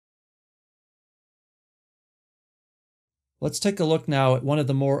Let's take a look now at one of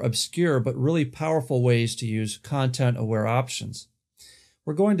the more obscure but really powerful ways to use content-aware options.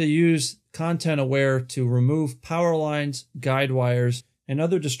 We're going to use content-aware to remove power lines, guide wires, and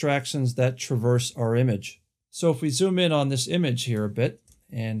other distractions that traverse our image. So if we zoom in on this image here a bit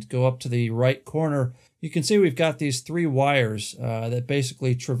and go up to the right corner, you can see we've got these three wires that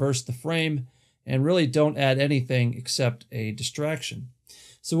basically traverse the frame and really don't add anything except a distraction.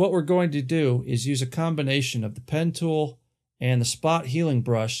 So what we're going to do is use a combination of the pen tool and the spot healing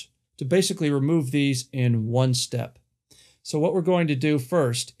brush to basically remove these in one step. So what we're going to do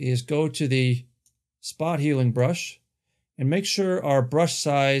first is go to the spot healing brush and make sure our brush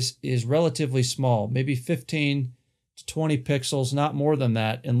size is relatively small, maybe 15 to 20 pixels, not more than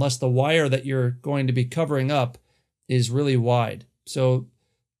that, unless the wire that you're going to be covering up is really wide. So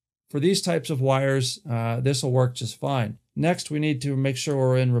for these types of wires, this will work just fine. Next, we need to make sure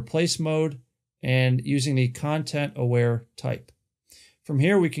we're in replace mode and using the content-aware type. From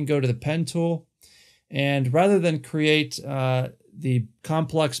here, we can go to the pen tool, and rather than create the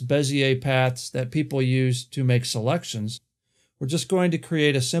complex Bezier paths that people use to make selections, we're just going to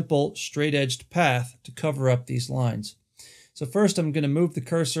create a simple straight-edged path to cover up these lines. So first, I'm going to move the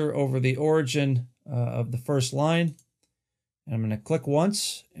cursor over the origin of the first line, and I'm going to click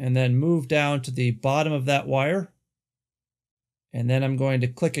once, and then move down to the bottom of that wire, and then I'm going to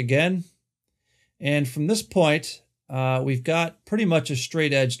click again. And from this point, we've got pretty much a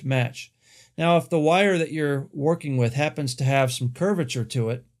straight-edged match. Now, if the wire that you're working with happens to have some curvature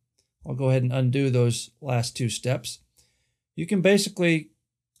to it, I'll go ahead and undo those last two steps. You can basically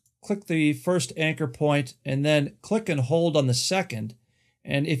click the first anchor point and then click and hold on the second.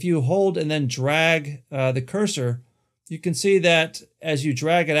 And if you hold and then drag the cursor, you can see that as you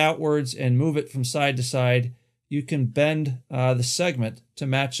drag it outwards and move it from side to side, you can bend the segment to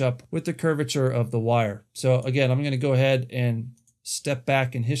match up with the curvature of the wire. So again, I'm going to go ahead and step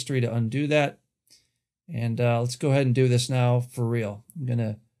back in history to undo that. And let's go ahead and do this now for real. I'm going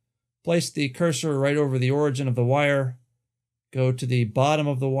to place the cursor right over the origin of the wire, go to the bottom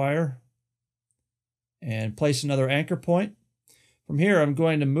of the wire, and place another anchor point. From here, I'm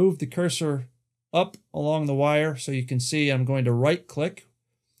going to move the cursor up along the wire so you can see I'm going to right click,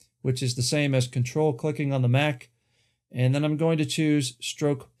 which is the same as control clicking on the Mac. And then I'm going to choose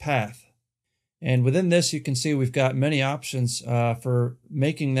stroke path. And within this, you can see we've got many options for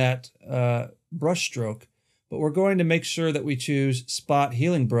making that brush stroke. But we're going to make sure that we choose spot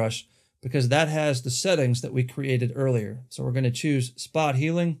healing brush because that has the settings that we created earlier. So we're going to choose spot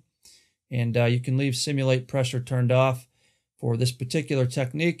healing, and you can leave simulate pressure turned off for this particular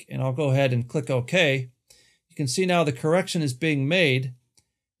technique. And I'll go ahead and click OK. You can see now the correction is being made.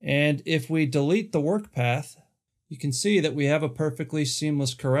 And if we delete the work path, you can see that we have a perfectly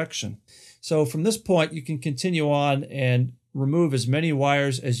seamless correction. So from this point, you can continue on and remove as many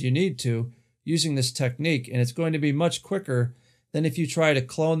wires as you need to using this technique. And it's going to be much quicker than if you try to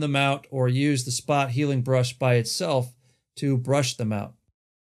clone them out or use the spot healing brush by itself to brush them out.